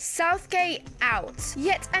Southgate out.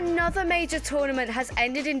 Yet another major tournament has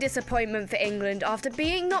ended in disappointment for England after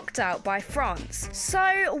being knocked out by France.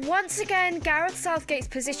 So, once again, Gareth Southgate's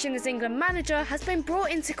position as England manager has been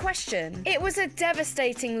brought into question. It was a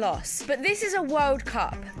devastating loss, but this is a World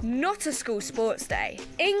Cup, not a school sports day.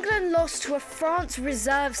 England lost to a France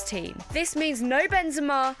reserves team. This means no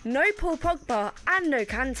Benzema, no Paul Pogba, and no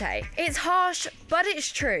Kante. It's harsh, but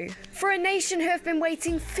it's true. For a nation who have been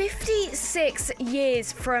waiting 56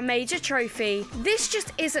 years for a major trophy, this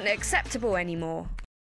just isn't acceptable anymore.